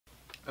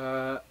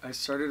I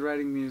started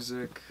writing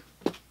music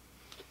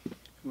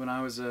when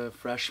I was a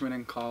freshman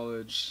in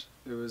college.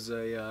 It was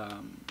a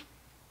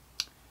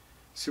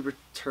super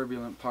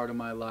turbulent part of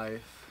my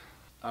life.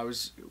 I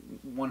was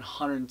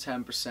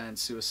 110%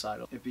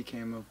 suicidal. It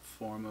became a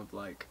form of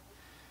like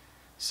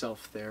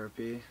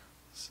self-therapy.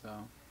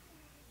 So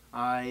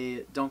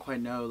I don't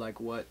quite know like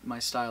what my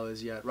style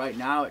is yet. Right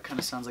now it kind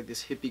of sounds like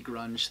this hippie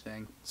grunge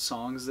thing.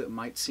 Songs that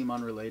might seem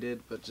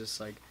unrelated but just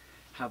like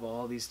have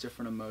all these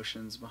different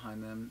emotions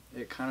behind them.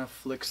 It kind of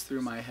flicks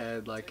through my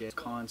head like a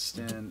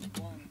constant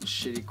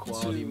shitty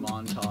quality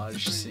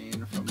montage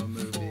scene from a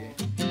movie.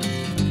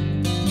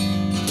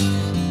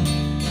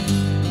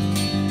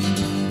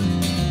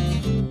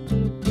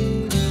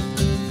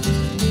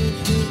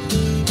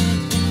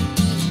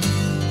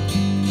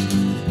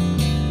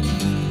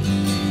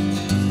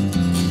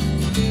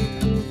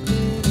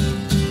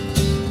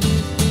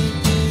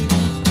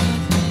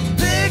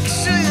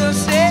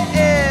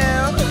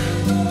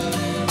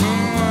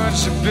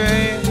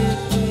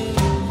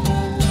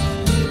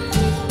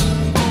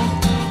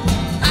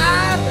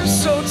 I'm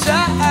so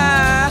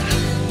tired,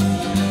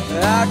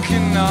 I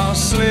cannot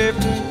sleep.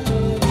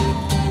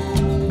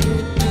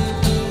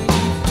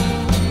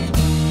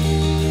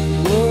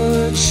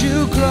 Would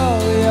you grow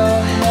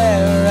your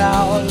hair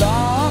out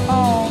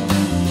long?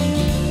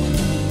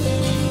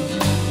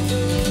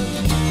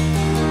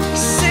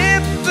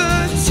 Sip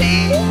the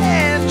tea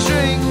and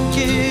drink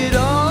it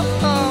all.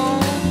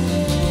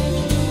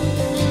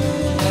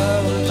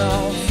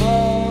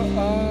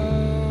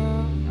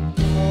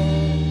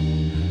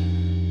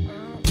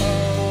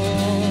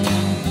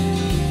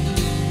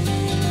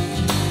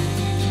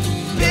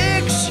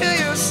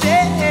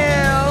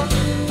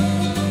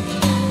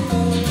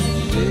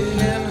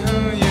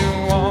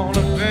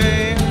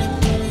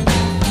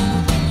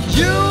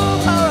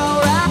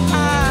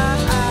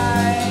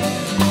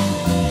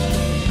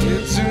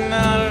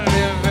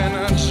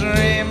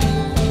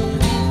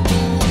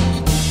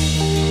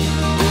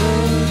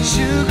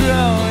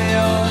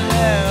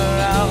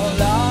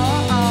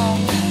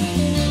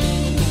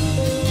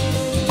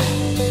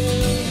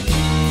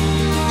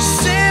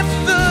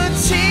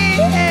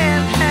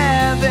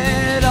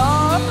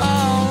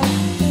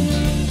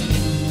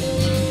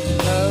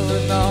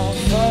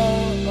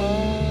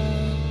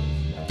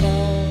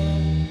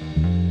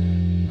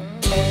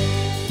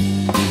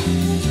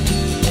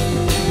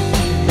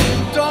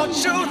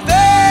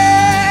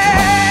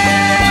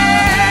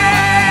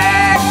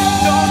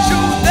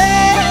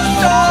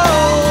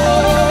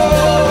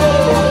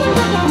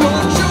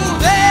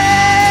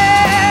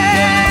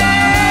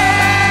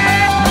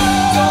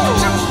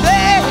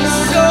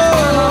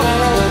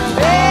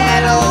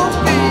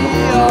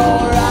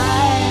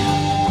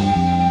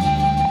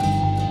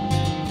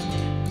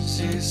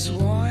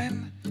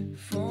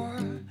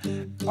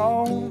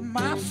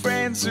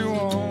 Who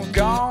are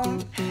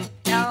gone,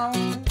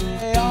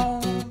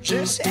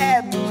 just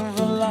move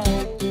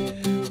along.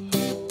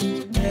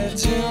 They're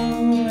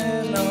doing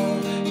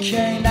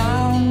okay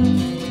now.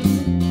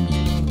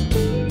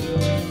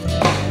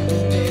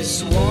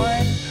 This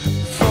one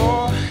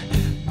for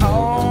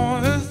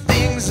all the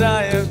things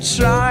I have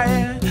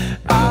tried.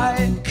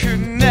 I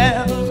could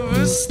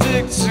never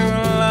stick to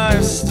a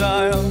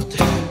lifestyle.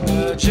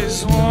 I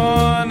just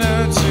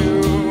wanna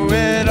do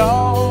it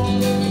all.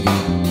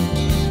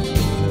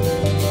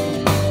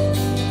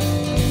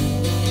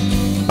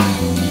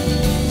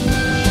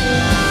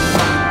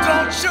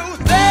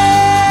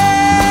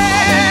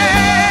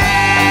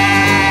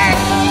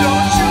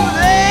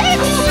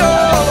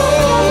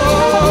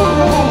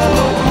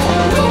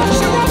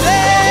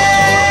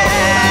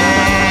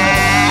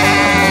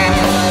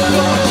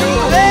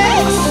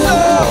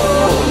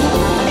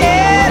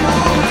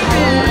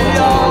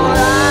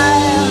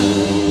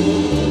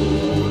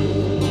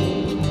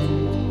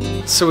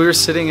 So we were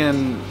sitting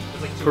in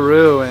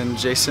Peru and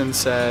Jason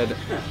said,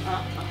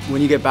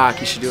 when you get back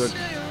you should do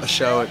a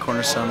show at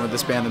Cornerstone with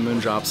this band, the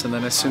Moondrops. And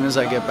then as soon as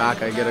I get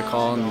back I get a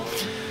call and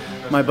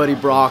my buddy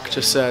Brock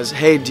just says,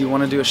 hey, do you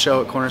want to do a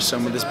show at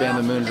Cornerstone with this band,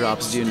 the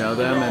Moondrops? Do you know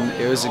them? And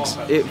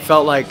it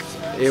felt like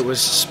it was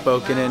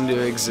spoken into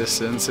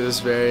existence. It was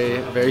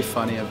very, very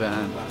funny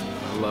event.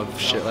 I love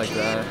shit like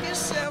that.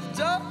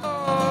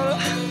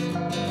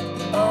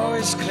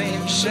 Always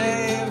clean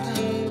shaved.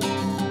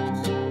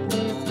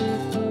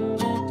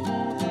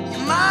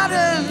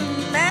 Modern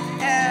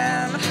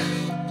man,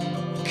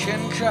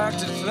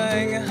 concocted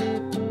fling.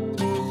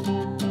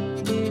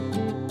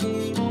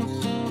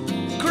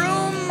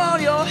 Groom all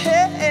your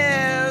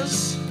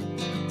hairs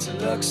to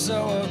look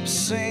so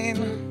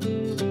obscene.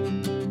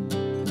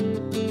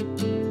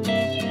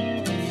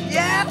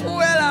 Yeah,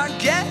 well I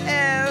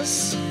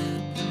guess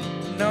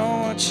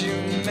know what you